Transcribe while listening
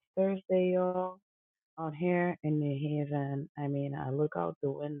Thursday, y'all. Out here in New Haven, I look out the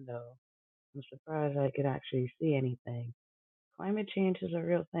window. I'm surprised I could actually see anything. Climate change is a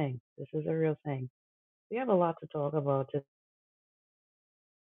real thing. This is a real thing. We have a lot to talk about.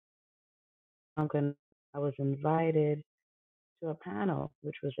 I was invited to a panel,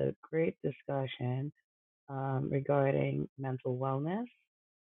 which was a great discussion regarding mental wellness,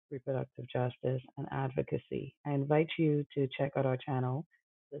 reproductive justice, and advocacy. I invite you to check out our channel,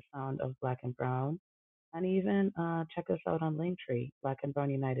 The Sound of Black and Brown, and even check us out on Linktree, Black and Brown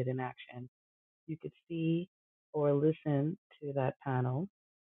United in Action. You could see or listen to that panel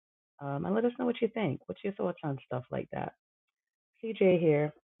and let us know what you think. What's your thoughts on stuff like that? CJ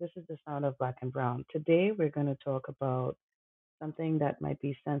here. This is The Sound of Black and Brown. Today we're going to talk about something that might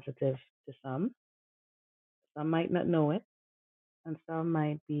be sensitive to some. Some might not know it, and some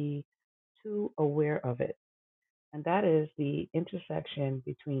might be too aware of it. And that is the intersection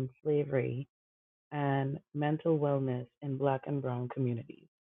between slavery and mental wellness in Black and Brown communities.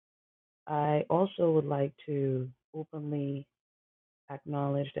 I also would like to openly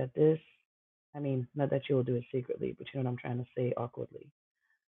acknowledge that not that you will do it secretly, but you know what I'm trying to say awkwardly.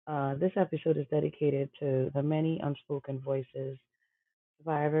 This episode is dedicated to the many unspoken voices,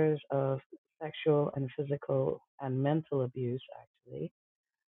 survivors of sexual and physical and mental abuse, actually,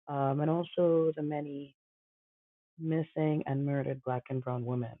 and also the many missing and murdered Black and Brown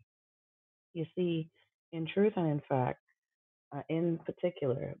women. You see, in truth and in fact, in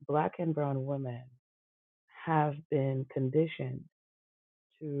particular, Black and Brown women have been conditioned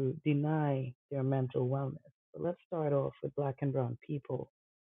to deny their mental wellness. But let's start off with Black and Brown people,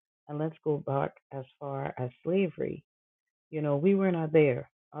 and let's go back as far as slavery. You know, we were not there.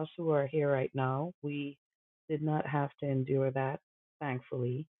 Us who are here right now, we did not have to endure that,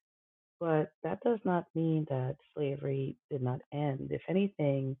 thankfully. But that does not mean that slavery did not end. If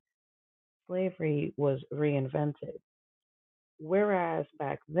anything, slavery was reinvented. Whereas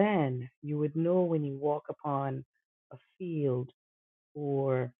back then, you would know when you walk upon a field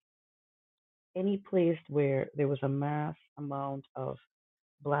or any place where there was a mass amount of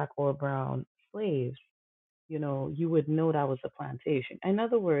black or brown slaves, you know, you would know that was a plantation. In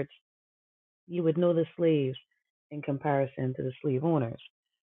other words, you would know the slaves in comparison to the slave owners.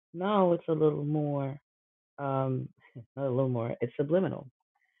 Now it's a little more, not a little more, it's subliminal.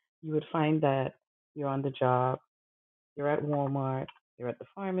 You would find that you're on the job, you're at Walmart, you're at the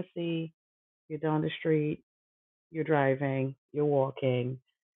pharmacy, you're down the street, you're driving, you're walking,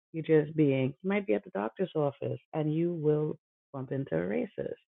 you're just being, you might be at the doctor's office and you will bump into a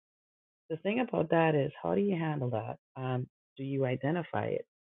racist. The thing about that is, how do you handle that? Do you identify it?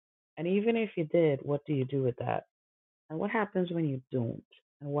 And even if you did, what do you do with that? And what happens when you don't?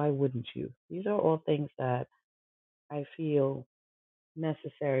 And why wouldn't you? These are all things that I feel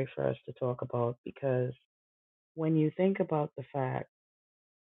necessary for us to talk about because when you think about the fact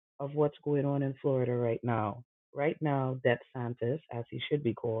of what's going on in Florida right now, DeSantis, as he should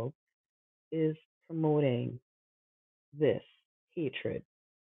be called, is promoting this hatred,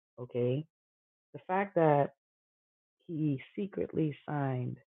 okay? The fact that he secretly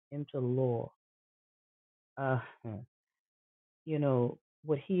signed into law, uh, you know,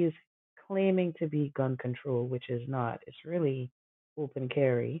 what he is claiming to be gun control, which is not. It's really open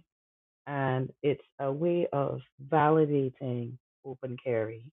carry, and it's a way of validating open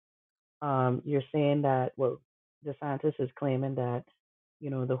carry. You're saying that, well, DeSantis is claiming that, you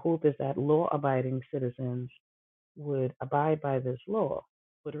know, the hope is that law-abiding citizens would abide by this law,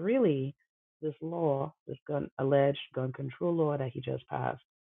 but really, this law, this alleged gun control law that he just passed,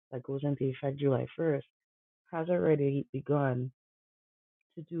 that goes into effect July 1st, has already begun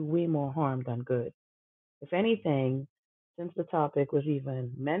to do way more harm than good. If anything, since the topic was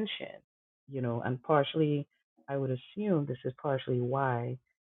even mentioned, you know, and partially, I would assume this is partially why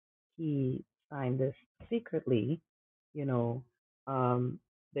he signed this secretly, you know, um,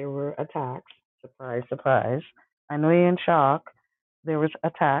 there were attacks. Surprise, surprise. I know you're in shock. There was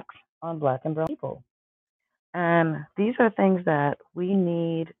attacks on black and brown people. And these are things that we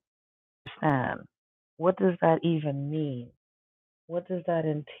need to understand. What does that even mean? What does that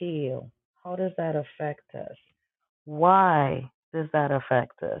entail? How does that affect us? Why does that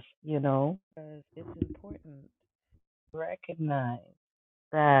affect us? You know, because it's important to recognize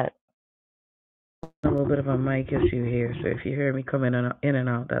that a little bit of a mic issue here. So if you hear me coming in and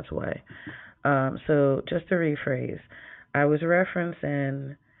out, that's why. So just to rephrase, I was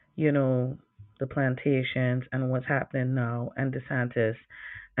referencing, you know, the plantations and what's happening now, and DeSantis,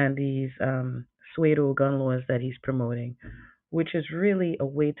 and these pseudo gun laws that he's promoting, which is really a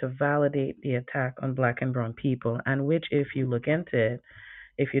way to validate the attack on black and brown people, and which, if you look into it,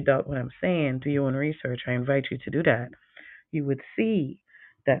 If you doubt what I'm saying, do your own research. I invite you to do that. You would see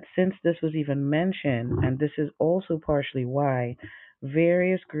that since this was even mentioned, and this is also partially why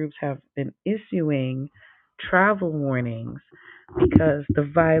various groups have been issuing travel warnings because the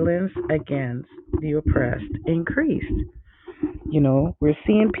violence against the oppressed increased. We're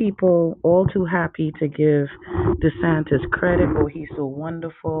seeing people all too happy to give DeSantis credit. Oh, he's so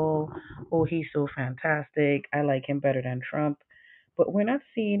wonderful. Oh, he's so fantastic. I like him better than Trump. But we're not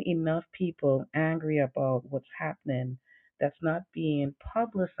seeing enough people angry about what's happening that's not being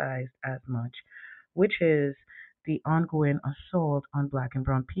publicized as much, which is the ongoing assault on black and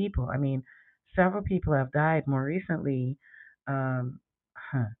brown people. I mean, several people have died more recently. Um,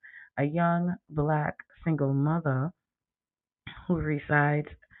 a young black single mother who resides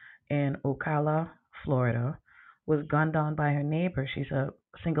in Ocala, Florida, was gunned down by her neighbor. She's a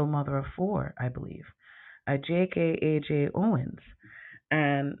single mother of four, I believe, a J.K.A.J. Owens.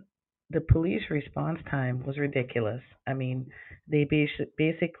 And the police response time was ridiculous. I mean, they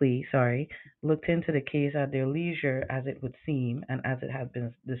basically, looked into the case at their leisure, as it would seem, and as it had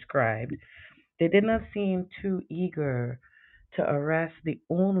been described. They did not seem too eager to arrest the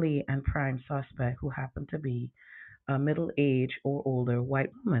only and prime suspect, who happened to be a middle aged or older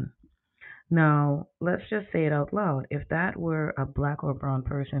white woman. Now, let's just say it out loud. If that were a black or brown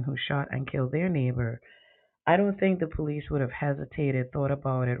person who shot and killed their neighbor, I don't think the police would have hesitated, thought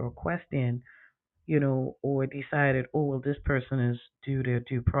about it, or questioned, or decided, oh, well, this person is due their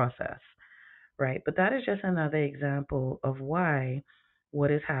due process, right? But that is just another example of why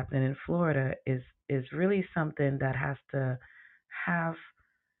what is happening in Florida is really something that has to have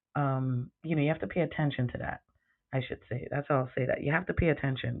you have to pay attention to that. I should say. That's all I'll say that. You have to pay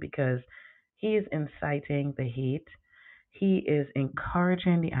attention because he is inciting the hate. He is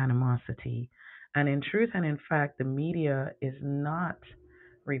encouraging the animosity. And in truth and in fact, the media is not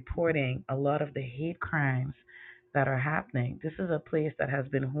reporting a lot of the hate crimes that are happening. This is a place that has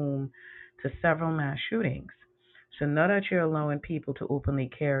been home to several mass shootings. So now that you're allowing people to openly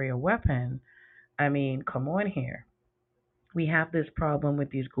carry a weapon, I mean, come on here. We have this problem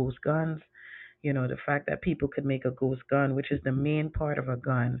with these ghost guns. The fact that people could make a ghost gun, which is the main part of a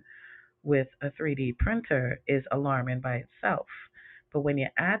gun, with a 3D printer is alarming by itself. But when you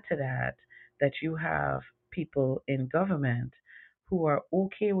add to that you have people in government who are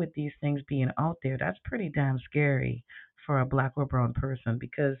okay with these things being out there, that's pretty damn scary for a black or brown person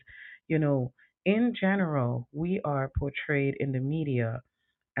because, you know, in general, we are portrayed in the media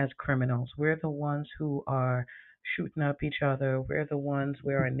as criminals. We're the ones who are shooting up each other. We're the ones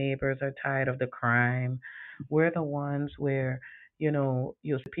where our neighbors are tired of the crime. We're the ones where, you'll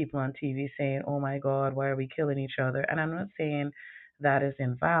see people on TV saying, oh my God, why are we killing each other? And I'm not saying that is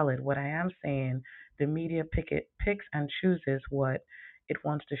invalid. What I am saying, the media picks and chooses what it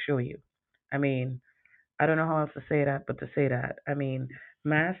wants to show you. I mean, I don't know how else to say that, but to say that. I mean,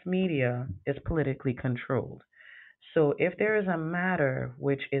 mass media is politically controlled. So if there is a matter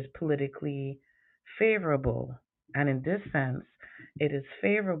which is politically favorable, and in this sense, it is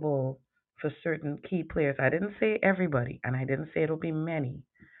favorable for certain key players, I didn't say everybody, and I didn't say it'll be many,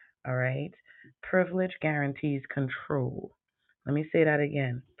 all right? Privilege guarantees control. Let me say that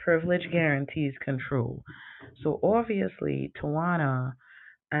again. Privilege guarantees control. So obviously, Tawana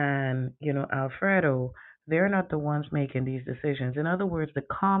and Alfredo, they're not the ones making these decisions. In other words, the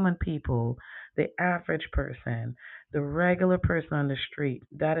common people, the average person, the regular person on the street,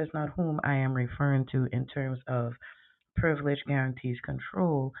 that is not whom I am referring to in terms of privilege guarantees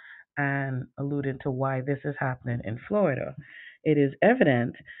control and alluding to why this is happening in Florida. It is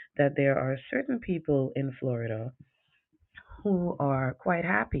evident that there are certain people in Florida who are quite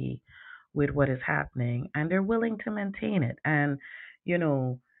happy with what is happening and they're willing to maintain it. And, you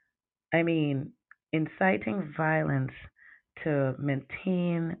know, I mean, inciting violence to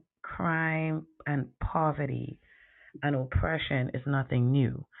maintain crime and poverty and oppression is nothing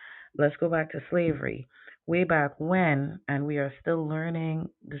new. Let's go back to slavery. Way back when, and we are still learning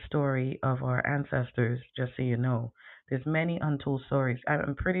the story of our ancestors, just so you know. There's many untold stories.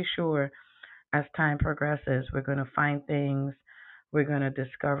 I'm pretty sure as time progresses, we're going to find things, we're going to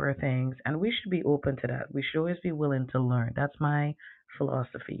discover things, and we should be open to that. We should always be willing to learn. That's my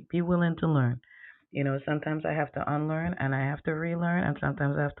philosophy. Be willing to learn. Sometimes I have to unlearn and I have to relearn, and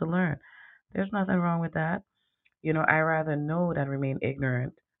sometimes I have to learn. There's nothing wrong with that. I rather know than remain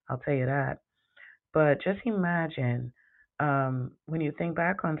ignorant. I'll tell you that. But just imagine when you think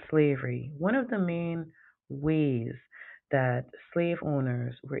back on slavery, one of the main ways that slave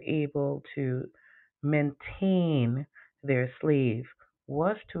owners were able to maintain their slave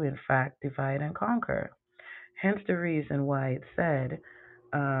was to, in fact, divide and conquer. Hence the reason why it said,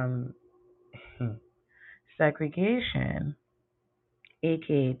 Um, segregation,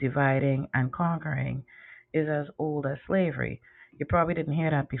 aka dividing and conquering, is as old as slavery. You probably didn't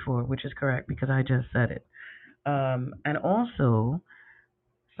hear that before, which is correct because I just said it. And also,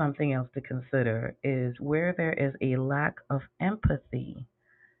 something else to consider is where there is a lack of empathy,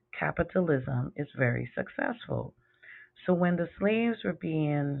 capitalism is very successful. So when the slaves were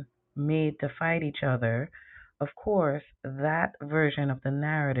being made to fight each other, of course, that version of the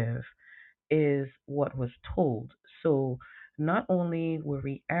narrative is what was told. So not only were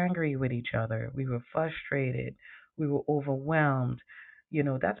we angry with each other, we were frustrated, we were overwhelmed.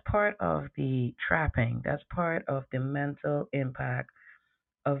 That's part of the trapping, that's part of the mental impact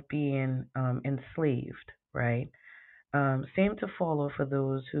of being enslaved, right? Same to follow for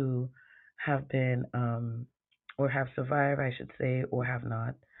those who have been, or have survived, I should say, or have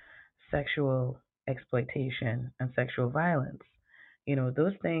not, sexual exploitation and sexual violence.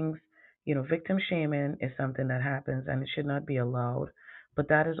 Those things, victim shaming is something that happens and it should not be allowed. But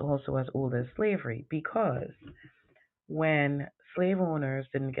that is also as old as slavery because when slave owners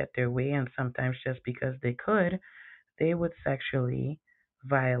didn't get their way, and sometimes just because they could, they would sexually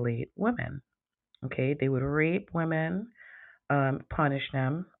violate women. Okay, they would rape women, punish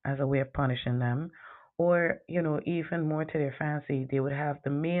them as a way of punishing them, or even more to their fancy, they would have the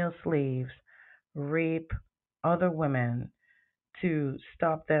male slaves rape other women to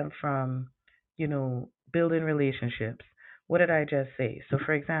stop them from, building relationships. What did I just say? So,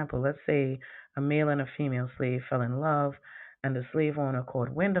 for example, let's say a male and a female slave fell in love, and the slave owner caught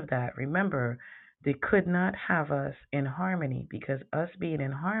wind of that. Remember, they could not have us in harmony because us being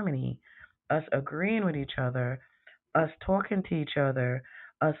in harmony, us agreeing with each other, us talking to each other,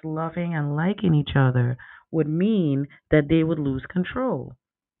 us loving and liking each other would mean that they would lose control.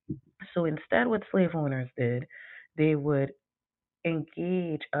 So instead, what slave owners did, they would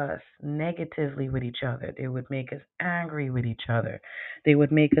engage us negatively with each other. They would make us angry with each other. They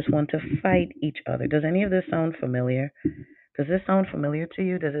would make us want to fight each other. Does any of this sound familiar? Does this sound familiar to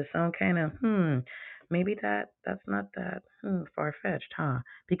you? Does it sound kind of, maybe that's not that far fetched, huh?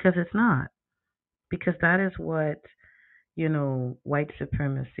 Because it's not. Because that is what, white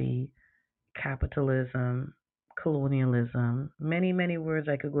supremacy, capitalism, colonialism, many, many words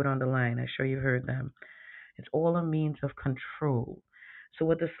I could go down the line. I'm sure you've heard them. It's all a means of control. So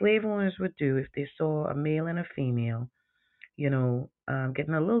what the slave owners would do if they saw a male and a female,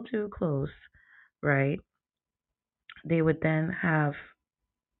 getting a little too close, right? They would then have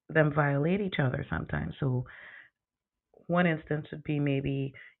them violate each other sometimes. So one instance would be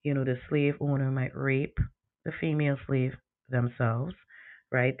maybe, the slave owner might rape the female slave themselves,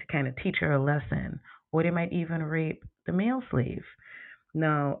 right, to kind of teach her a lesson, or they might even rape the male slave.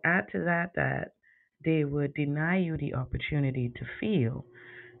 Now, add to that they would deny you the opportunity to feel.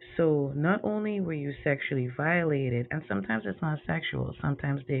 So, not only were you sexually violated, and sometimes it's not sexual,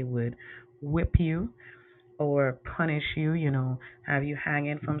 sometimes they would whip you or punish you, have you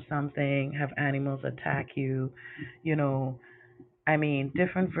hanging from something, have animals attack you, you know, I mean,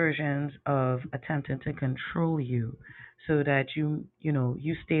 different versions of attempting to control you so that you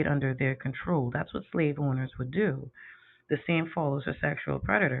stayed under their control. That's what slave owners would do. The same follows for sexual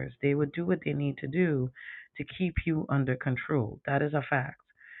predators. They would do what they need to do to keep you under control. That is a fact,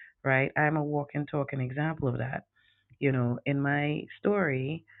 right? I'm a walking, talking example of that. In my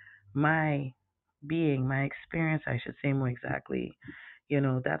story, my being, my experience, I should say more exactly,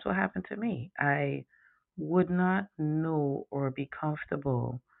 that's what happened to me. I would not know or be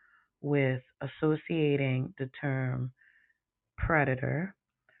comfortable with associating the term predator,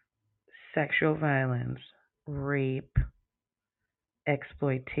 sexual violence, rape,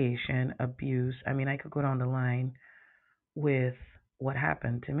 exploitation, abuse. I mean, I could go down the line with what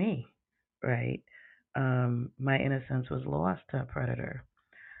happened to me, right? My innocence was lost to a predator.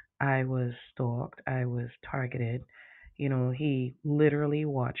 I was stalked. I was targeted. He literally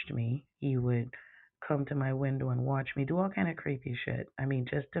watched me. He would come to my window and watch me do all kind of creepy shit. I mean,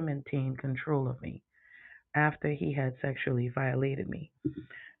 just to maintain control of me after he had sexually violated me.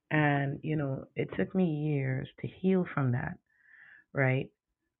 And, it took me years to heal from that, right?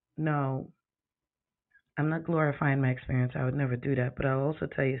 Now, I'm not glorifying my experience. I would never do that. But I'll also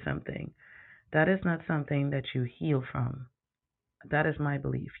tell you something. That is not something that you heal from. That is my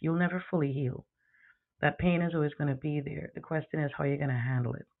belief. You'll never fully heal. That pain is always going to be there. The question is how you're going to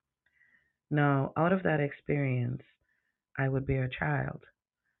handle it. Now, out of that experience, I would be a child.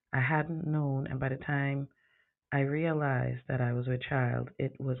 I hadn't known, and by the time I realized that I was a child,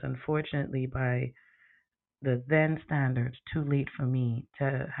 it was unfortunately by the then standards too late for me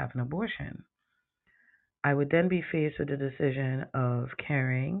to have an abortion. I would then be faced with the decision of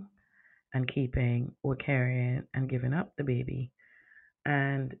carrying and keeping or carrying and giving up the baby.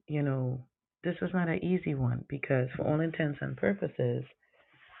 And, this was not an easy one because, for all intents and purposes,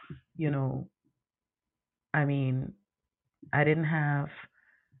 you know, I mean, I didn't have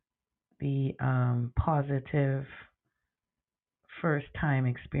the positive first time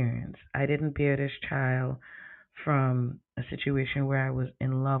experience. I didn't bear this child from a situation where I was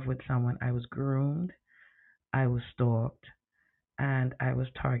in love with someone. I was groomed, I was stalked, and I was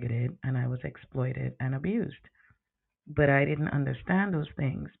targeted, and I was exploited and abused. But I didn't understand those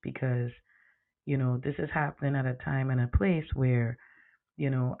things because, this is happening at a time and a place where,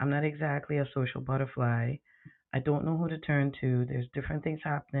 I'm not exactly a social butterfly. I don't know who to turn to. There's different things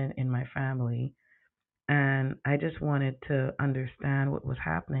happening in my family. And I just wanted to understand what was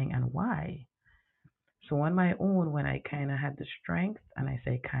happening and why. So, on my own, when I kind of had the strength, and I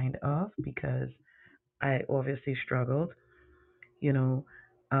say kind of because I obviously struggled, you know,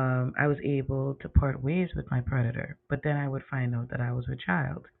 I was able to part ways with my predator. But then I would find out that I was with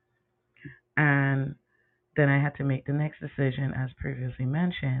child. And then I had to make the next decision, as previously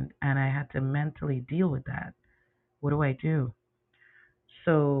mentioned, and I had to mentally deal with that. What do I do?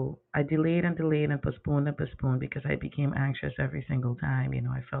 So I delayed and delayed and postponed because I became anxious every single time.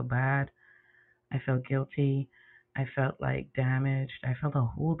 I felt bad. I felt guilty. I felt like damaged. I felt a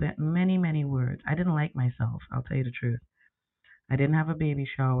whole bit, many, many words. I didn't like myself. I'll tell you the truth. I didn't have a baby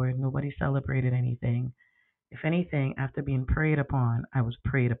shower. Nobody celebrated anything. If anything, after being preyed upon, I was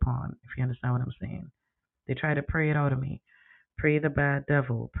preyed upon, if you understand what I'm saying. They tried to pray it out of me. Pray the bad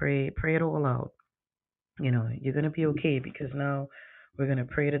devil. Pray it all out. You're going to be okay because now we're going to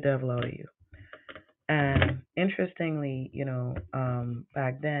pray the devil out of you. And interestingly,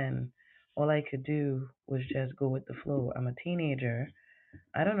 back then, all I could do was just go with the flow. I'm a teenager.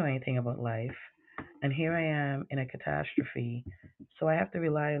 I don't know anything about life. And here I am in a catastrophe. So I have to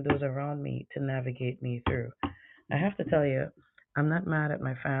rely on those around me to navigate me through. I have to tell you, I'm not mad at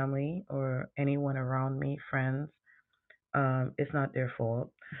my family or anyone around me, friends. It's not their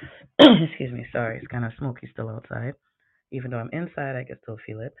fault. Excuse me, sorry, it's kind of smoky still outside. Even though I'm inside, I can still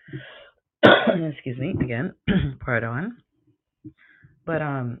feel it. Excuse me again. Pardon. But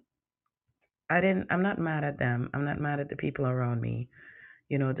I'm not mad at them. I'm not mad at the people around me.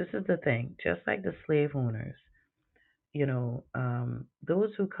 This is the thing. Just like the slave owners, those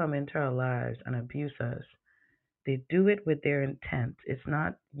who come into our lives and abuse us, they do it with their intent. It's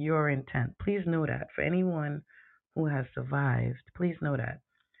not your intent. Please know that. For anyone who has survived, please know that.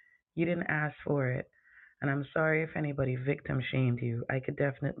 You didn't ask for it. And I'm sorry if anybody victim shamed you. I could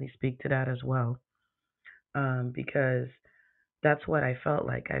definitely speak to that as well. Because that's what I felt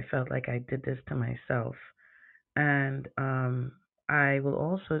like. I felt like I did this to myself. And I will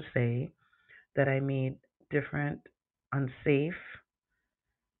also say that I made different unsafe,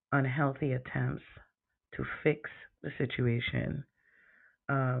 unhealthy attempts to fix the situation,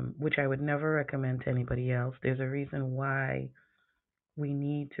 which I would never recommend to anybody else. There's a reason why we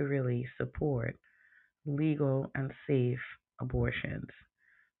need to really support legal and safe abortions.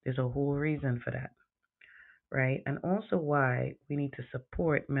 There's a whole reason for that, right? And also why we need to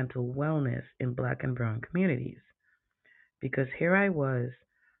support mental wellness in black and brown communities. Because here I was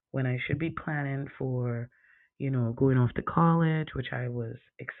when I should be planning for, going off to college, which I was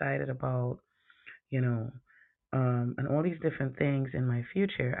excited about, you know, and all these different things in my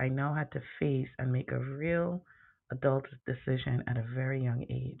future. I now had to face and make a real adult decision at a very young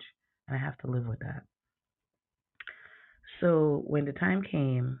age. And I have to live with that. So when the time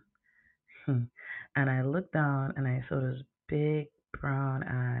came, and I looked down and I saw those big brown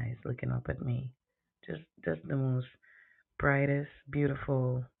eyes looking up at me, just the most brightest,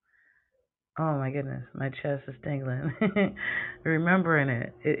 beautiful. Oh my goodness, my chest is tingling. Remembering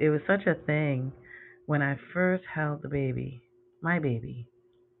it was such a thing when I first held the baby, my baby.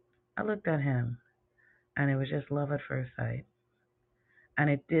 I looked at him and it was just love at first sight. And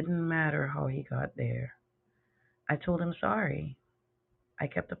it didn't matter how he got there. I told him sorry. I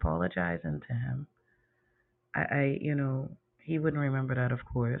kept apologizing to him. He wouldn't remember that, of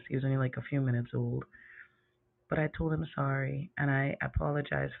course. He was only like a few minutes old. But I told him sorry and I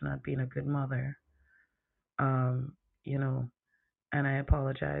apologized for not being a good mother. Um, you know, and I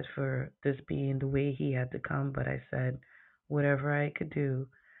apologize for this being the way he had to come, but I said, whatever I could do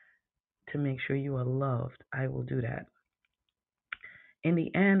to make sure you are loved, I will do that. In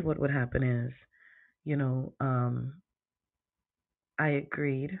the end, what would happen is, you know, um, I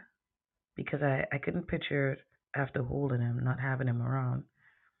agreed because I couldn't picture after holding him, not having him around.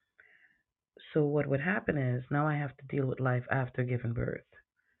 So what would happen is now I have to deal with life after giving birth,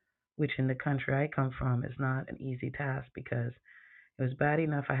 which in the country I come from is not an easy task because it was bad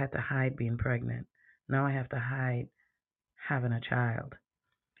enough I had to hide being pregnant. Now I have to hide having a child.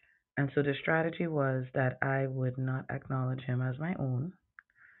 And so the strategy was that I would not acknowledge him as my own.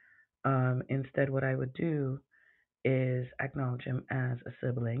 Instead, what I would do is acknowledge him as a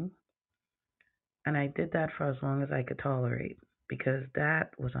sibling. And I did that for as long as I could tolerate because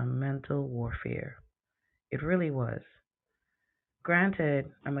that was a mental warfare. It really was. Granted,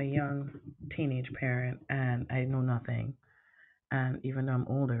 I'm a young teenage parent and I know nothing. And even though I'm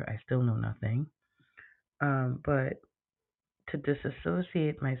older, I still know nothing. But to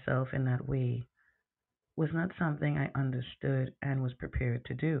disassociate myself in that way was not something I understood and was prepared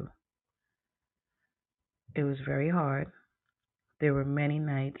to do. It was very hard. There were many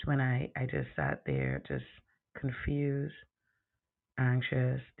nights when I just sat there, just confused,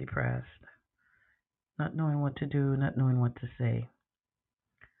 anxious, depressed, not knowing what to do, not knowing what to say,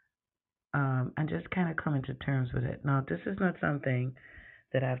 and just kind of coming to terms with it. Now, this is not something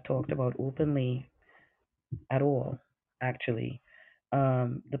that I've talked about openly at all, actually.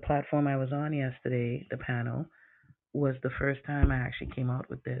 The platform I was on yesterday, the panel, was the first time I actually came out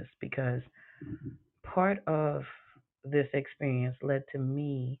with this because part of this experience led to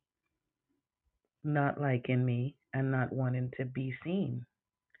me not liking me and not wanting to be seen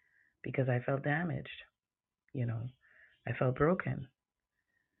because I felt damaged, you know, I felt broken.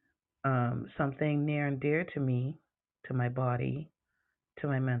 Something near and dear to me, to my body, to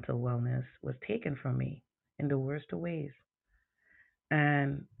my mental wellness was taken from me in the worst of ways.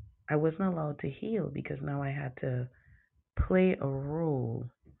 And I wasn't allowed to heal because now I had to play a role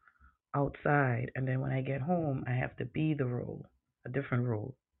outside. And then when I get home, I have to be the role, a different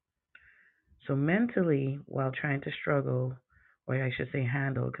role. So mentally, while trying to struggle, or I should say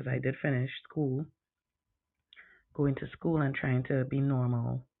handle, because I did finish school, going to school and trying to be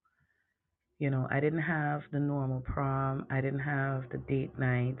normal. I didn't have the normal prom. I didn't have the date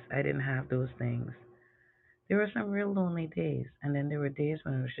nights. I didn't have those things. There were some real lonely days. And then there were days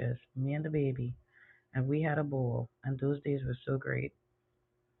when it was just me and the baby, and we had a ball. And those days were so great.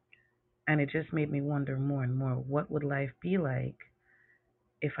 And it just made me wonder more and more what would life be like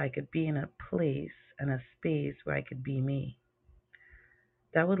if I could be in a place and a space where I could be me.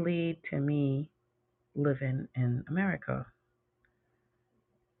 That would lead to me living in America.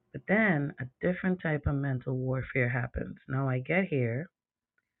 But then a different type of mental warfare happens. Now I get here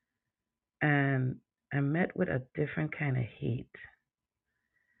and I'm met with a different kind of hate.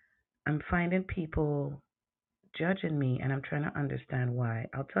 I'm finding people judging me and I'm trying to understand why.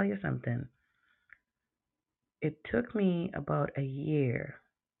 I'll tell you something. It took me about a year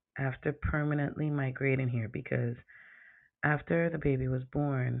after permanently migrating here because after the baby was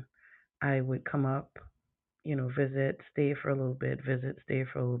born, I would come up, visit, stay for a little bit, visit, stay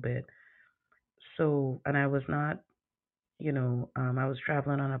for a little bit. So, and I was not, I was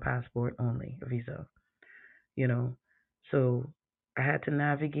traveling on a passport only, a visa, you know. So I had to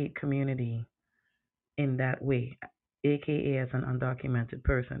navigate community in that way, aka as an undocumented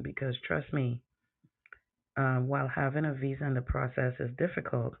person, because trust me, while having a visa in the process is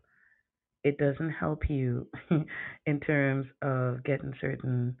difficult, it doesn't help you in terms of getting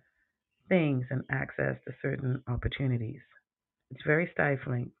certain things and access to certain opportunities. It's very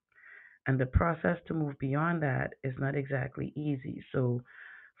stifling. And the process to move beyond that is not exactly easy. So,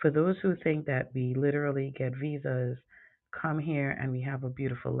 for those who think that we literally get visas, come here, and we have a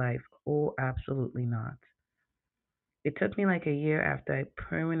beautiful life, oh, absolutely not. It took me like a year after I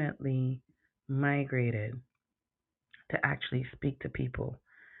permanently migrated to actually speak to people.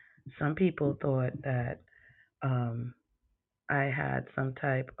 Some people thought that um, I had some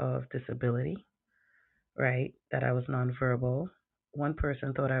type of disability, right? That I was nonverbal. One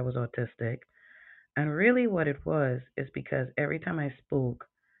person thought I was autistic. And really, what it was is because every time I spoke,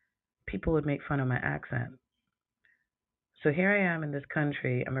 people would make fun of my accent. So here I am in this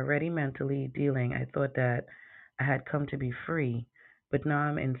country. I'm already mentally dealing. I thought that I had come to be free, but now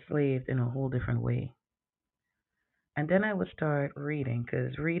I'm enslaved in a whole different way. And then I would start reading,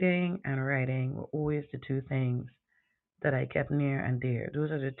 because reading and writing were always the two things that I kept near and dear.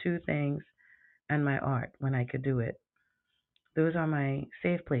 Those are the two things, and my art when I could do it. Those are my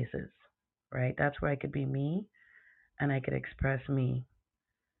safe places, right? That's where I could be me and I could express me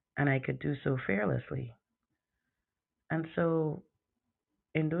and I could do so fearlessly. And so,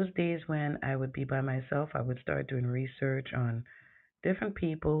 in those days when I would be by myself, I would start doing research on different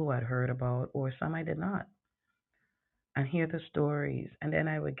people who I'd heard about, or some I did not, and hear the stories. And then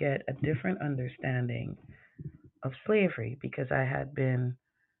I would get a different understanding of slavery because I had been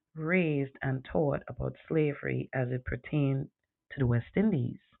raised and taught about slavery as it pertained to the West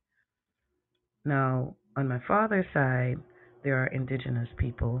Indies. Now, on my father's side, there are indigenous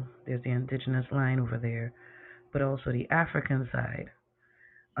people. There's the indigenous line over there, but also the African side.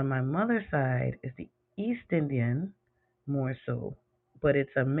 On my mother's side is the East Indian, more so, but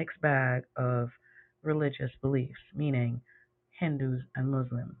it's a mixed bag of religious beliefs, meaning Hindus and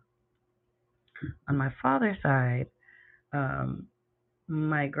Muslims. On my father's side, um,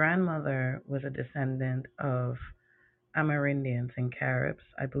 my grandmother was a descendant of Amerindians and Caribs,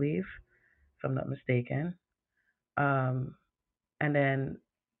 I believe, if I'm not mistaken. Um, and then,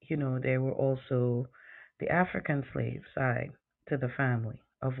 there were also the African slave side to the family,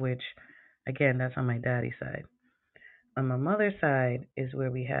 of which, again, that's on my daddy's side. On my mother's side is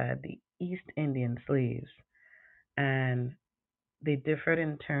where we had the East Indian slaves, and they differed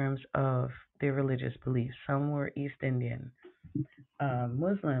in terms of their religious beliefs. Some were East Indian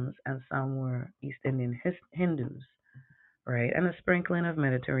Muslims, and some were East Indian Hindus, right? And a sprinkling of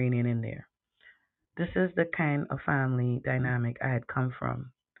Mediterranean in there. This is the kind of family dynamic I had come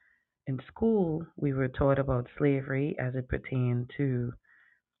from. In school, we were taught about slavery as it pertained to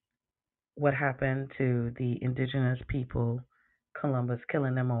what happened to the indigenous people, Columbus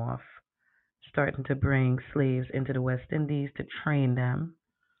killing them off, starting to bring slaves into the West Indies to train them,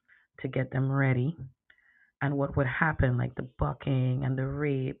 to get them ready, and what would happen, like the bucking and the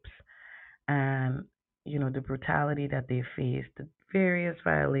rapes and, the brutality that they faced, the various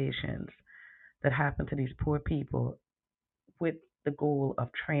violations that happened to these poor people with the goal of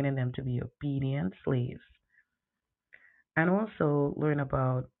training them to be obedient slaves. And also learn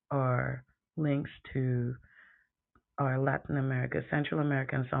about our links to our Latin America, Central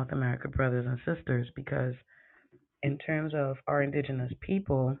America, and South America brothers and sisters because, in terms of our indigenous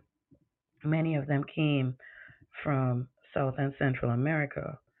people, many of them came from South and Central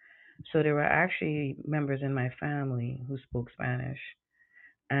America. So there were actually members in my family who spoke Spanish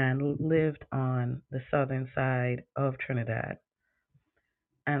and lived on the southern side of Trinidad.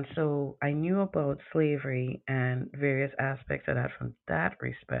 And so I knew about slavery and various aspects of that from that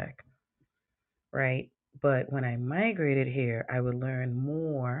respect, right? But when I migrated here, I would learn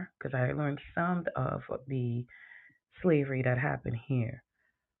more because I learned some of the slavery that happened here.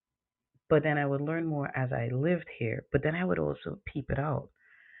 But then I would learn more as I lived here. But then I would also peep it out.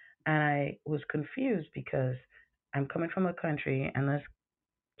 And I was confused because I'm coming from a country, and let's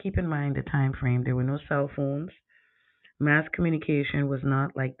keep in mind the time frame. There were no cell phones. Mass communication was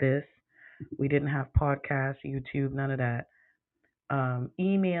not like this. We didn't have podcasts, YouTube, none of that.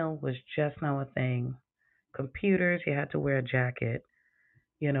 Email was just now a thing. Computers, you had to wear a jacket,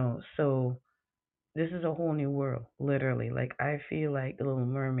 So this is a whole new world, literally. Like I feel like the Little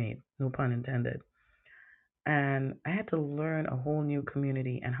Mermaid, no pun intended. And I had to learn a whole new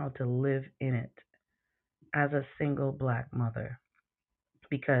community and how to live in it as a single black mother.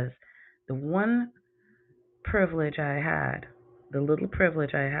 Because the one privilege I had, the little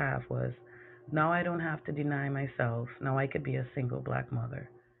privilege I have was now I don't have to deny myself. Now I could be a single black mother.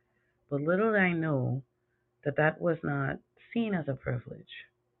 But little did I know that that was not seen as a privilege,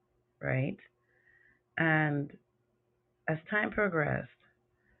 right? And as time progressed,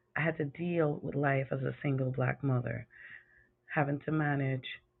 I had to deal with life as a single black mother, having to manage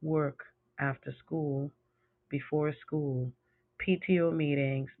work after school, before school, PTO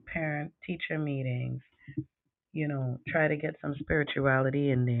meetings, parent teacher meetings, try to get some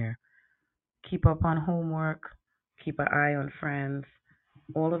spirituality in there, keep up on homework, keep an eye on friends,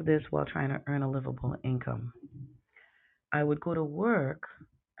 all of this while trying to earn a livable income. I would go to work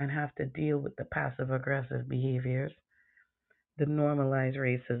and have to deal with the passive aggressive behaviors, the normalized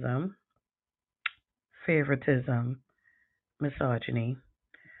racism, favoritism, misogyny.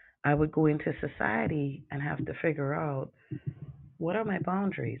 I would go into society and have to figure out what are my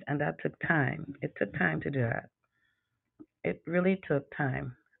boundaries, and that took time. It took time to do that. It really took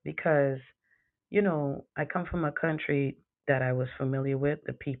time because, I come from a country that I was familiar with,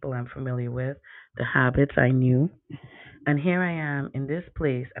 the people I'm familiar with, the habits I knew. And here I am in this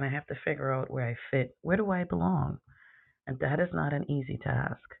place and I have to figure out where I fit. Where do I belong? And that is not an easy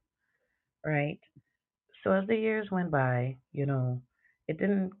task, right? So as the years went by, it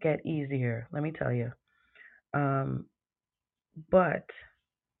didn't get easier, let me tell you. Um, but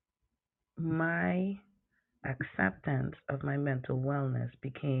my acceptance of my mental wellness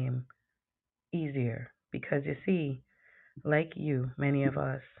became easier because you see, like you, many of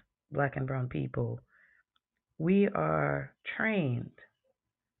us, black and brown people, we are trained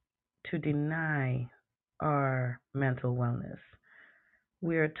to deny our mental wellness.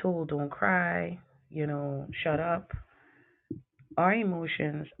 We are told don't cry, shut up. Our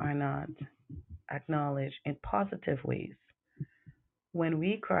emotions are not acknowledged in positive ways. When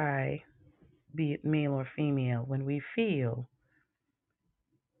we cry, be it male or female, when we feel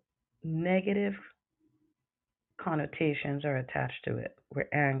negative connotations are attached to it, we're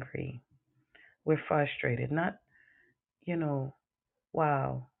angry, we're frustrated, not, you know,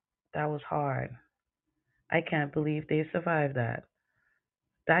 wow, that was hard. I can't believe they survived that.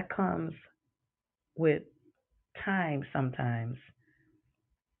 That comes with time sometimes,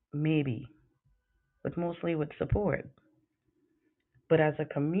 maybe, but mostly with support. But as a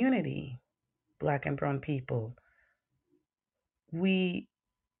community, black and brown people, we,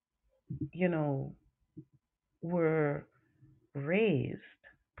 you know, were raised,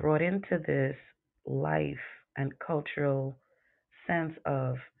 brought into this life and cultural sense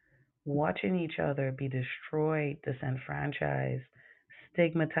of watching each other be destroyed, disenfranchised,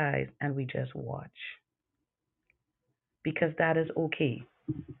 stigmatized, and we just watch because that is okay.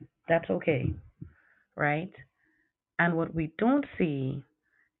 That's okay, right? And what we don't see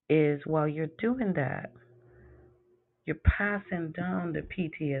is while you're doing that, you're passing down the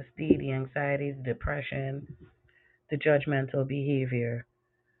PTSD, the anxiety, the depression, the judgmental behavior,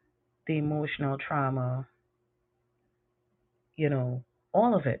 the emotional trauma, you know,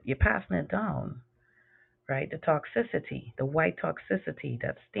 all of it. You're passing it down, right? The toxicity, the white toxicity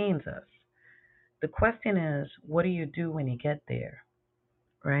that stains us. The question is, what do you do when you get there,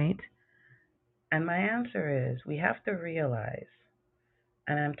 right? And my answer is, we have to realize,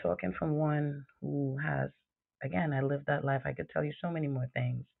 and I'm talking from one who has, again, I lived that life. I could tell you so many more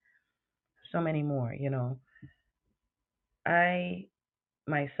things, so many more, you know. I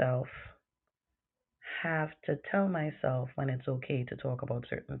myself have to tell myself when it's okay to talk about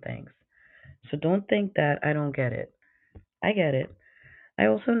certain things. So don't think that I don't get it. I get it. I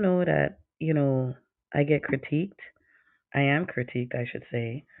also know that, I get critiqued. I am critiqued, I should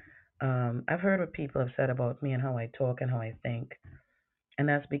say. I've heard what people have said about me and how I talk and how I think. And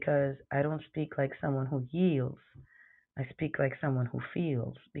that's because I don't speak like someone who yields. I speak like someone who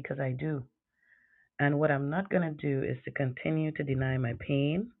feels because I do. And what I'm not going to do is to continue to deny my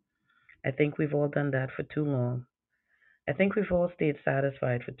pain. I think we've all done that for too long. I think we've all stayed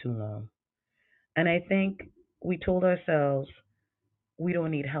satisfied for too long. And I think we told ourselves we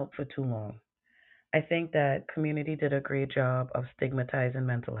don't need help for too long. I think that community did a great job of stigmatizing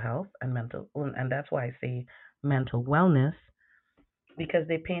mental health and and that's why I say mental wellness, because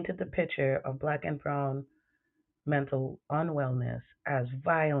they painted the picture of black and brown mental unwellness as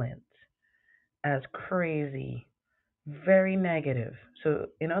violent, as crazy, very negative. So,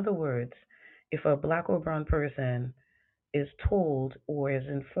 in other words, if a black or brown person is told or is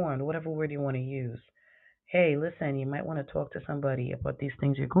informed, whatever word you want to use, hey, listen, you might want to talk to somebody about these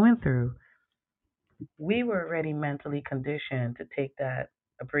things you're going through, we were already mentally conditioned to take that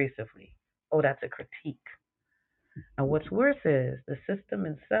abrasively. Oh, that's a critique. And what's worse is the system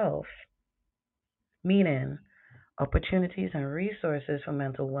itself, meaning opportunities and resources for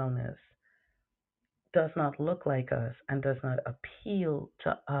mental wellness, does not look like us and does not appeal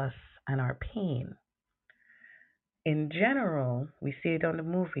to us and our pain. In general, we see it on the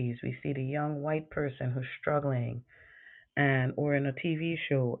movies. We see the young white person who's struggling and or in a TV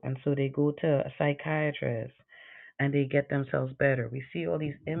show and so they go to a psychiatrist and they get themselves better. We see all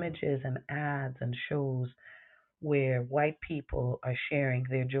these images and ads and shows where white people are sharing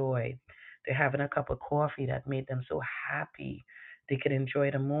their joy. They're having a cup of coffee that made them so happy. They could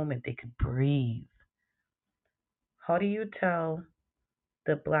enjoy the moment, they could breathe. How do you tell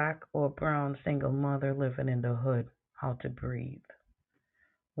the black or brown single mother living in the hood how to breathe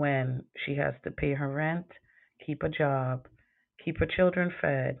when she has to pay her rent, keep a job, keep her children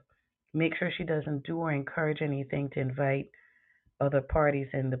fed, make sure she doesn't do or encourage anything to invite other parties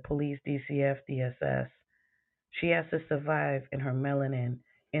in the police, DCF, DSS? She has to survive in her melanin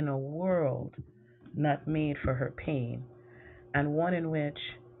in a world not made for her pain, and one in which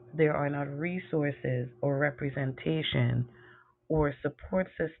there are not resources or representation or support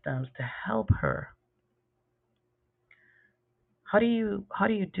systems to help her. How do you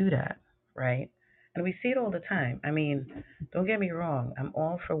do that, right? And we see it all the time. I mean, don't get me wrong. I'm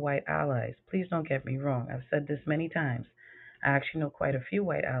all for white allies. Please don't get me wrong. I've said this many times. I actually know quite a few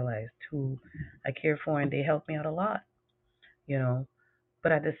white allies who I care for, and they help me out a lot. You know,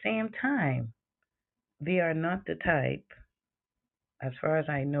 but at the same time, they are not the type, as far as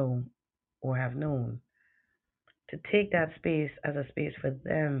I know or have known, to take that space as a space for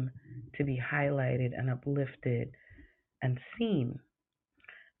them to be highlighted and uplifted and seen.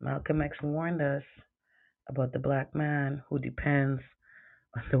 Malcolm X warned us about the black man who depends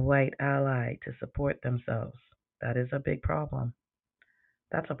on the white ally to support themselves. That is a big problem.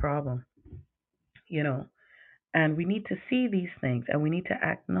 That's a problem, you know. And we need to see these things and we need to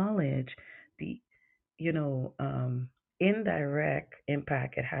acknowledge the you know um, indirect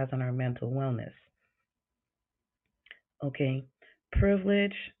impact it has on our mental wellness. Okay,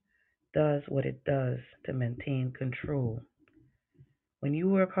 privilege does what it does to maintain control. When you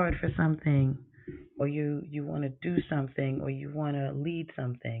work hard for something, or you want to do something, or you want to lead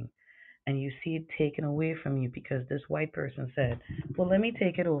something, and you see it taken away from you because this white person said, "Well, let me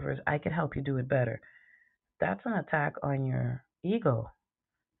take it over. I could help you do it better." That's an attack on your ego.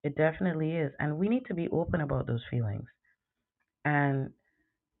 It definitely is. And we need to be open about those feelings. And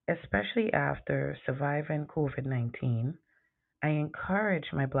especially after surviving COVID 19, I encourage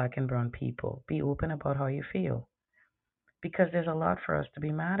my black and brown people be open about how you feel because there's a lot for us to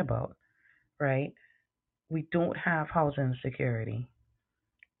be mad about, right? We don't have housing security.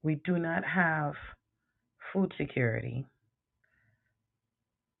 We do not have food security.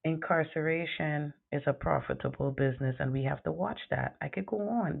 Incarceration is a profitable business and we have to watch that. I could go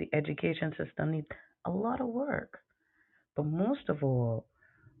on. The education system needs a lot of work. But most of all,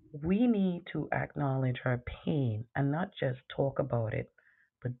 we need to acknowledge our pain and not just talk about it,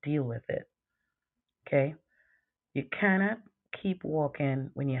 but deal with it. Okay? You cannot keep walking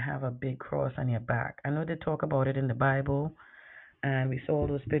when you have a big cross on your back. I know they talk about it in the Bible, and we saw all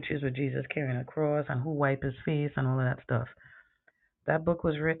those pictures with Jesus carrying a cross and who wiped his face and all of that stuff. That book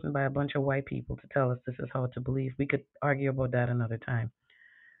was written by a bunch of white people to tell us this is how to believe. We could argue about that another time.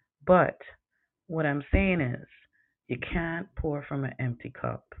 But what I'm saying is, you can't pour from an empty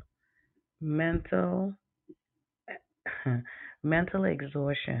cup. Mental mental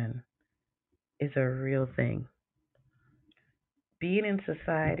exhaustion is a real thing. Being in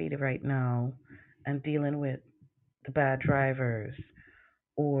society right now and dealing with the bad drivers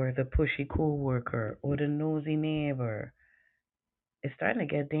or the pushy coworker or the nosy neighbor is starting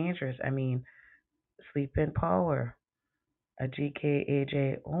to get dangerous. I mean, Sleeping Power, a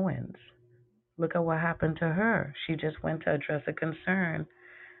GKAJ Owens. Look at what happened to her. She just went to address a concern,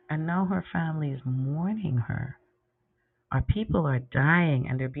 and now her family is mourning her. Our people are dying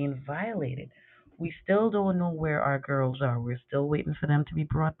and they're being violated. We still don't know where our girls are. We're still waiting for them to be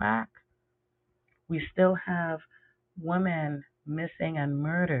brought back. We still have women missing and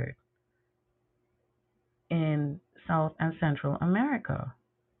murdered in South and Central America.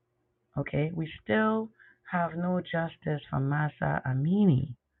 Okay, we still have no justice for Masa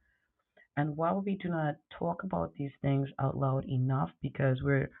Amini. And while we do not talk about these things out loud enough because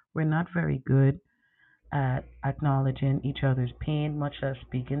we're not very good at acknowledging each other's pain, much less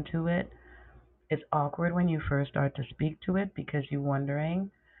speaking to it, it's awkward when you first start to speak to it because you're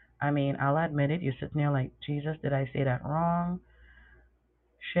wondering. I mean, I'll admit it, you're sitting there like, Jesus, did I say that wrong?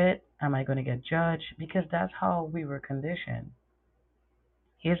 Shit, am I going to get judged? Because that's how we were conditioned.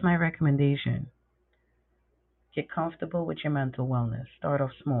 Here's my recommendation: get comfortable with your mental wellness. Start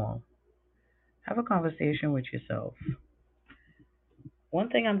off small. Have a conversation with yourself. One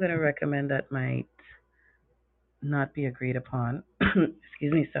thing I'm going to recommend that might not be agreed upon,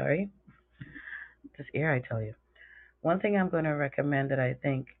 excuse me, sorry, this air, I tell you. One thing I'm going to recommend that I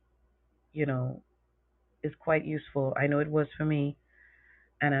think, you know, is quite useful. I know it was for me,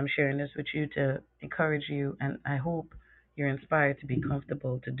 and I'm sharing this with you to encourage you, and I hope you're inspired to be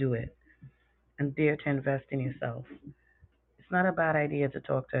comfortable to do it and dare to invest in yourself. It's not a bad idea to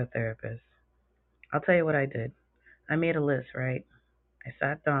talk to a therapist. I'll tell you what I did. I made a list, right? I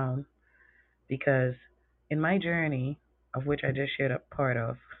sat down because in my journey, of which I just shared a part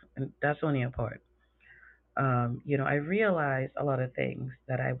of, and that's only a part, I realized a lot of things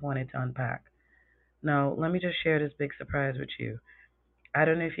that I wanted to unpack. Now, let me just share this big surprise with you. I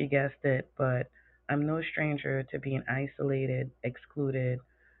don't know if you guessed it, but I'm no stranger to being isolated, excluded,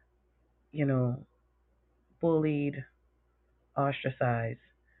 you know, bullied, ostracized.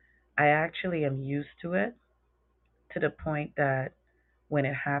 I actually am used to it to the point that when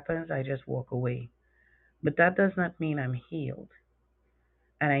it happens, I just walk away. But that does not mean I'm healed.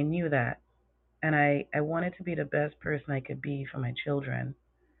 And I knew that. And I wanted to be the best person I could be for my children.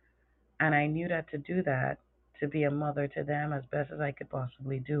 And I knew that to do that, to be a mother to them as best as I could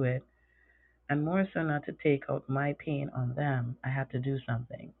possibly do it, and more so not to take out my pain on them, I had to do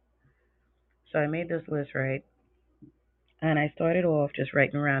something. So I made this list, right? And I started off just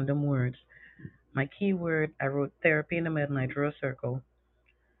writing random words. My keyword, I wrote therapy in the middle and I drew a circle.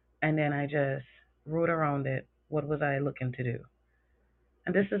 And then I just wrote around it what was I looking to do.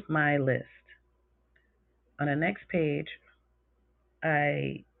 And this is my list. On the next page,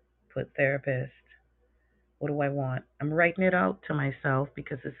 I put therapist. What do I want? I'm writing it out to myself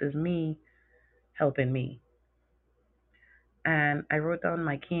because this is me helping me. And I wrote down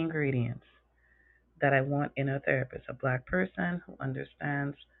my key ingredients that I want in a therapist: a black person who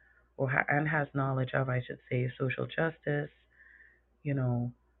understands and has knowledge of, I should say, social justice, you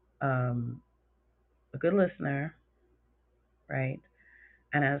know, um, a good listener, right?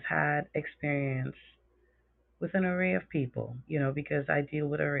 And has had experience with an array of people, because I deal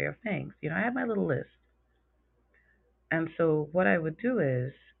with an array of things. I have my little list. And so what I would do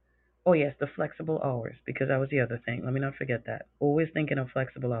is, oh yes, the flexible hours, because that was the other thing. Let me not forget that. Always thinking of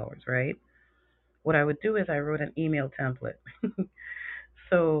flexible hours, right? What I would do is I wrote an email template.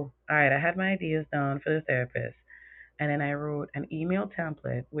 So, all right, I had my ideas down for the therapist, and then I wrote an email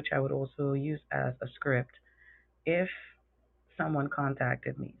template, which I would also use as a script if someone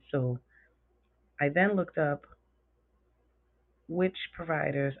contacted me. So I then looked up which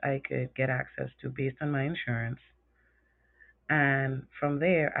providers I could get access to based on my insurance. And from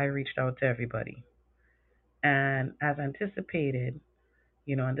there, I reached out to everybody. And as anticipated,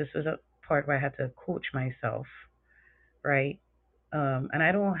 and this was a part where I had to coach myself, right? And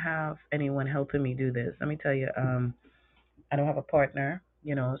I don't have anyone helping me do this. Let me tell you, I don't have a partner,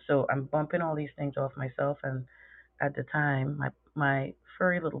 so I'm bumping all these things off myself. And at the time, my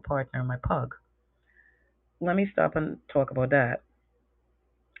furry little partner, my pug. Let me stop and talk about that.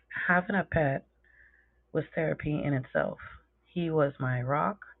 Having a pet was therapy in itself. He was my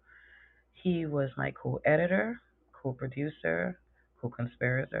rock. He was my co-editor, co-producer,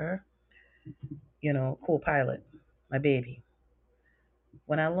 co-conspirator, co-pilot, my baby.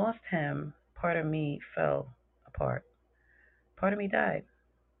 When I lost him, part of me fell apart. Part of me died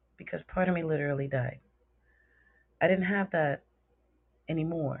because part of me literally died. I didn't have that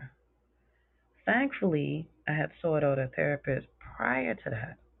anymore. Thankfully, I had sought out a therapist prior to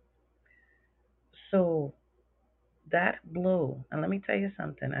that. So that blow, and let me tell you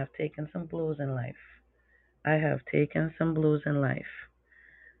something, I've taken some blows in life. I have taken some blows in life.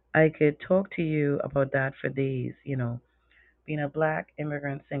 I could talk to you about that for days. Being a black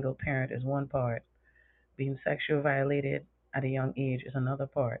immigrant single parent is one part, being sexually violated at a young age is another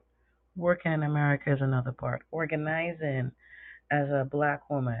part, working in America is another part, organizing as a black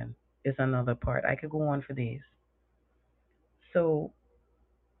woman is another part. I could go on for days. So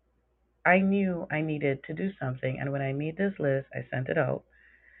I knew I needed to do something. And when I made this list, I sent it out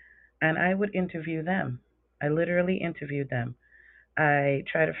and I would interview them. I literally interviewed them. I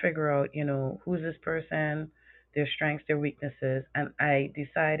try to figure out, who's this person, their strengths, their weaknesses, and I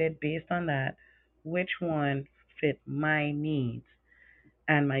decided based on that which one fit my needs.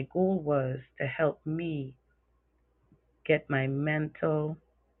 And my goal was to help me get my mental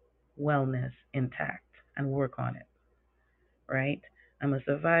wellness intact and work on it, right? I'm a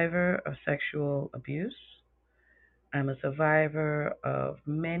survivor of sexual abuse. I'm a survivor of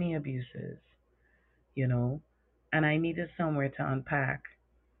many abuses, you know, and I needed somewhere to unpack.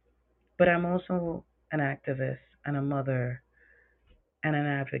 But I'm also an activist and a mother and an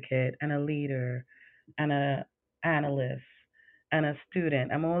advocate and a leader and a analyst and a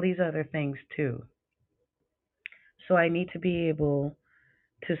student. I'm all these other things too. So I need to be able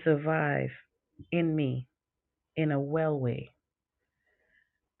to survive in me in a well way.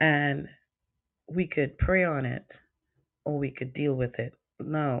 And we could pray on it or we could deal with it.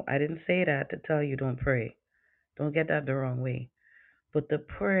 No, I didn't say that to tell you don't pray. Don't get that the wrong way. But the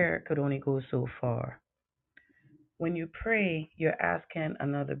prayer could only go so far. When you pray, you're asking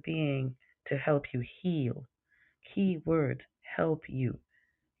another being to help you heal. Key word, help you.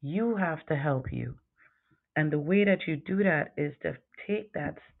 You have to help you. And the way that you do that is to take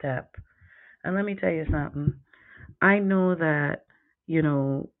that step. And let me tell you something. I know that, you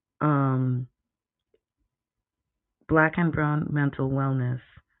know, um, black and brown mental wellness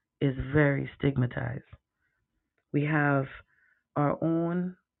is very stigmatized. We have our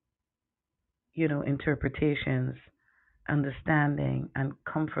own, interpretations, understanding, and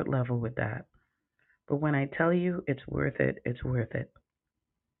comfort level with that. But when I tell you it's worth it, it's worth it.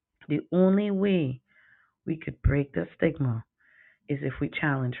 The only way we could break the stigma is if we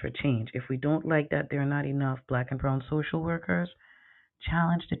challenge for change. If we don't like that there are not enough black and brown social workers,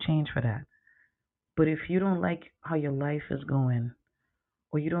 challenge to change for that. But if you don't like how your life is going,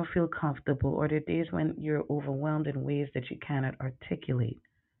 or you don't feel comfortable, or there are days when you're overwhelmed in ways that you cannot articulate,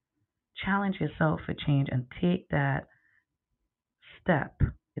 challenge yourself for change and take that step.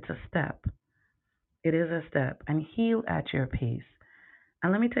 It's a step. It is a step. And heal at your pace.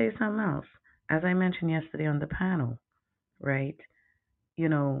 And let me tell you something else. As I mentioned yesterday on the panel, right? You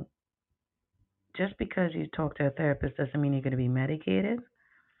know, just because you talk to a therapist doesn't mean you're going to be medicated.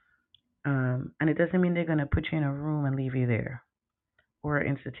 And it doesn't mean they're going to put you in a room and leave you there or an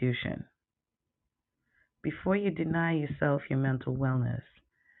institution. Before you deny yourself your mental wellness,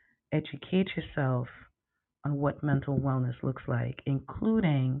 educate yourself on what mental wellness looks like,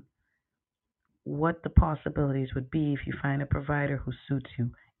 including what the possibilities would be if you find a provider who suits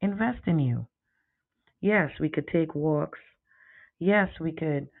you. Invest in you. Yes, we could take walks. Yes, we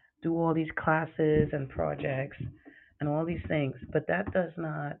could do all these classes and projects and all these things, but that does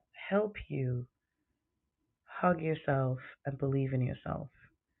not help you hug yourself and believe in yourself.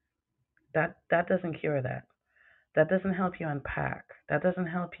 That doesn't cure that. That doesn't help you unpack. That doesn't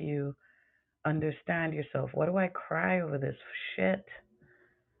help you understand yourself. Why do I cry over this shit?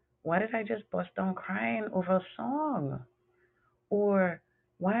 Why did I just bust down crying over a song? Or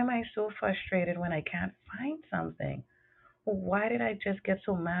why am I so frustrated when I can't find something? Or why did I just get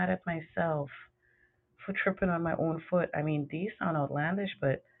so mad at myself for tripping on my own foot? I mean, these sound outlandish,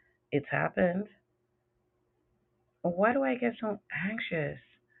 but it's happened. Or why do I get so anxious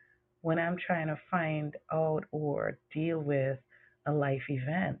when I'm trying to find out or deal with a life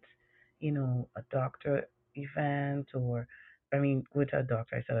event? A doctor event, or, I mean, with a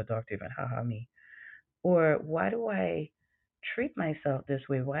doctor, I said a doctor event, haha, me. Or why do I treat myself this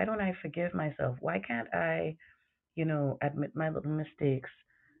way? Why don't I forgive myself? Why can't I, admit my little mistakes,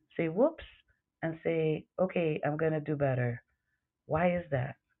 say whoops, and say, okay, I'm going to do better? Why is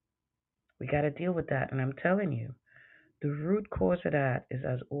that? We got to deal with that. And I'm telling you, the root cause of that is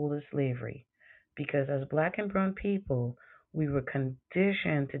as old as slavery. Because as black and brown people, we were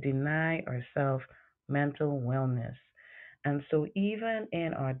conditioned to deny ourselves mental wellness. And so, even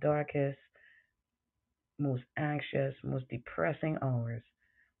in our darkest, most anxious, most depressing hours,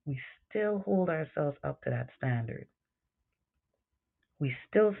 we still hold ourselves up to that standard. We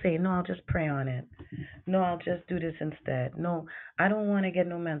still say, no, I'll just pray on it. No, I'll just do this instead. No, I don't want to get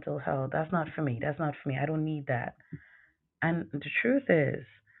no mental health. That's not for me. That's not for me. I don't need that. And the truth is,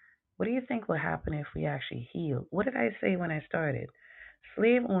 what do you think will happen if we actually heal? What did I say when I started?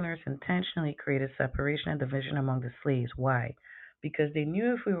 Slave owners intentionally created separation and division among the slaves. Why? Because they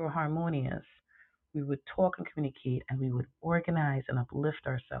knew if we were harmonious, we would talk and communicate and we would organize and uplift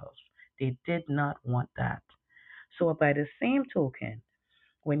ourselves. They did not want that. So, by the same token,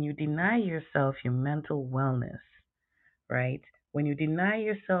 when you deny yourself your mental wellness, right? When you deny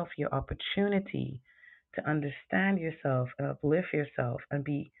yourself your opportunity to understand yourself and uplift yourself and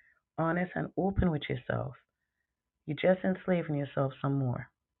be honest and open with yourself, you're just enslaving yourself some more.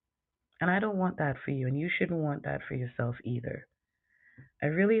 And I don't want that for you, and you shouldn't want that for yourself either. I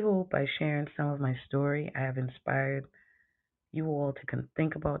really hope by sharing some of my story, I have inspired you all to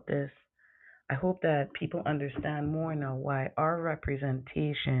think about this. I hope that people understand more now why our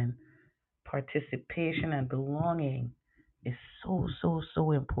representation, participation, and belonging is so, so,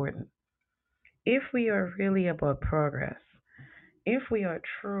 so important. If we are really about progress, if we are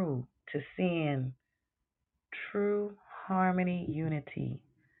true to seeing true harmony, unity,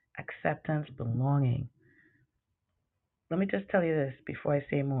 acceptance, belonging, let me just tell you this before I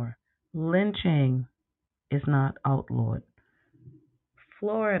say more. Lynching is not outlawed.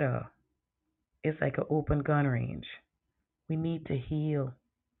 Florida is like an open gun range. We need to heal.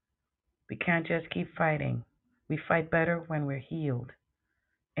 We can't just keep fighting. We fight better when we're healed.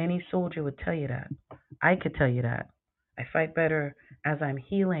 Any soldier would tell you that. I could tell you that. I fight better as I'm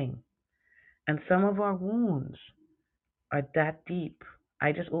healing. And some of our wounds are that deep.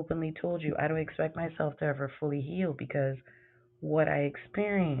 I just openly told you I don't expect myself to ever fully heal because what I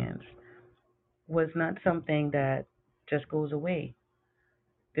experienced was not something that just goes away.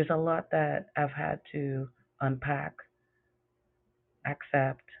 There's a lot that I've had to unpack,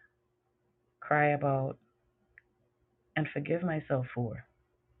 accept, cry about, and forgive myself for.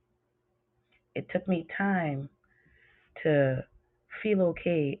 It took me time to feel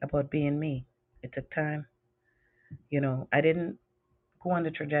okay about being me. It took time. I didn't go on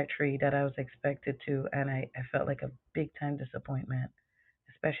the trajectory that I was expected to, and I felt like a big time disappointment,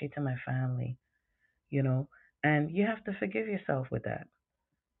 especially to my family, you know. And you have to forgive yourself with that,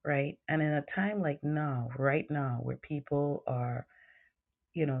 right? And in a time like now, right now, where people are,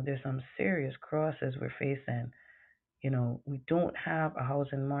 there's some serious crosses we're facing. We don't have a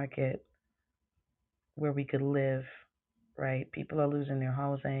housing market where we could live, right? People are losing their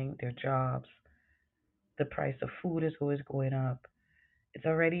housing, their jobs. The price of food is always going up. It's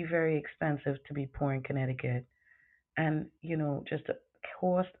already very expensive to be poor in Connecticut. And, just the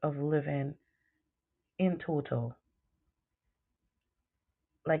cost of living in total,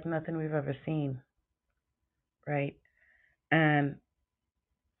 like nothing we've ever seen, right? And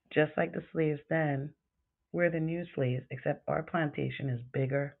just like the slaves then, we're the new slaves, except our plantation is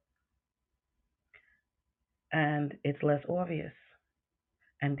bigger and it's less obvious.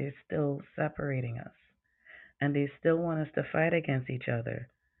 And they're still separating us. And they still want us to fight against each other.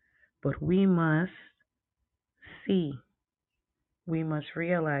 But we must see, we must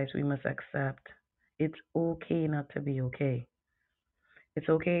realize, we must accept it's okay not to be okay. It's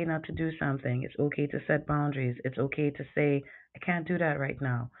okay not to do something. It's okay to set boundaries. It's okay to say, I can't do that right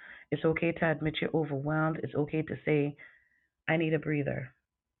now. It's okay to admit you're overwhelmed. It's okay to say, I need a breather.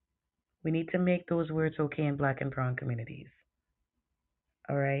 We need to make those words okay in black and brown communities.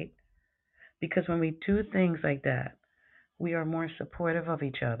 All right? Because when we do things like that, we are more supportive of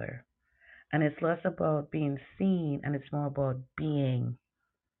each other. And it's less about being seen and it's more about being.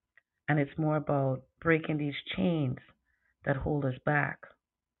 And it's more about breaking these chains that hold us back.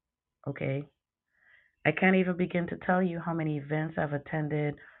 Okay? I can't even begin to tell you how many events I've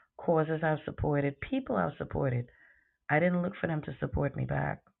attended, causes I've supported, people I've supported. I didn't look for them to support me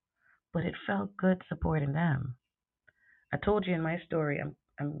back, but it felt good supporting them. I told you in my story,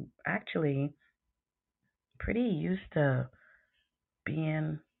 I'm actually pretty used to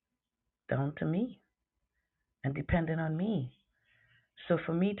being down to me and dependent on me. So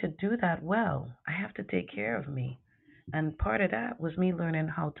for me to do that well, I have to take care of me. And part of that was me learning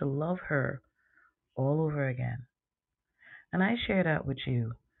how to love her all over again. And I share that with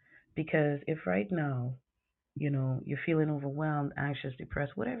you because if right now, you're feeling overwhelmed, anxious,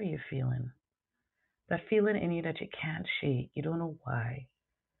 depressed, whatever you're feeling, that feeling in you that you can't shake, you don't know why.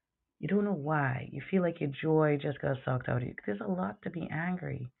 You don't know why. You feel like your joy just got sucked out of you. There's a lot to be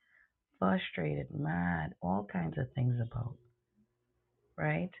angry, frustrated, mad, all kinds of things about,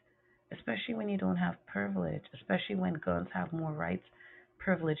 right? Especially when you don't have privilege, especially when guns have more rights,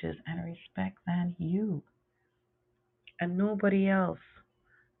 privileges, and respect than you. And nobody else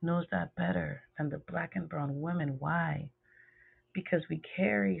knows that better than the black and brown women. Why? Because we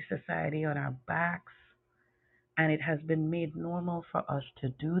carry society on our backs, and it has been made normal for us to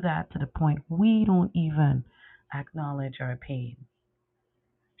do that to the point we don't even acknowledge our pain.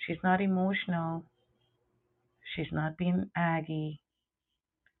 She's not emotional. She's not being aggy.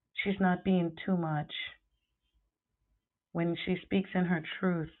 She's not being too much. When she speaks in her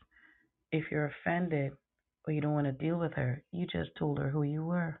truth, if you're offended or you don't want to deal with her, you just told her who you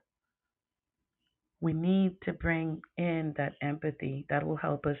were. We need to bring in that empathy that will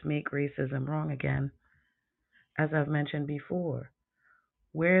help us make racism wrong again. As I've mentioned before,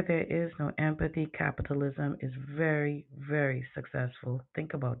 where there is no empathy, capitalism is very, very successful.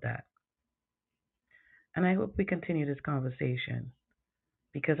 Think about that. And I hope we continue this conversation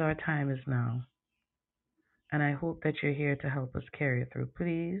because our time is now. And I hope that you're here to help us carry it through.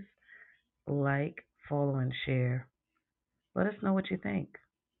 Please like, follow, and share. Let us know what you think.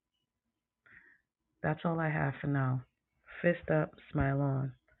 That's all I have for now. Fist up, smile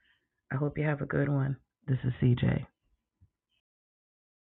on. I hope you have a good one. This is CJ.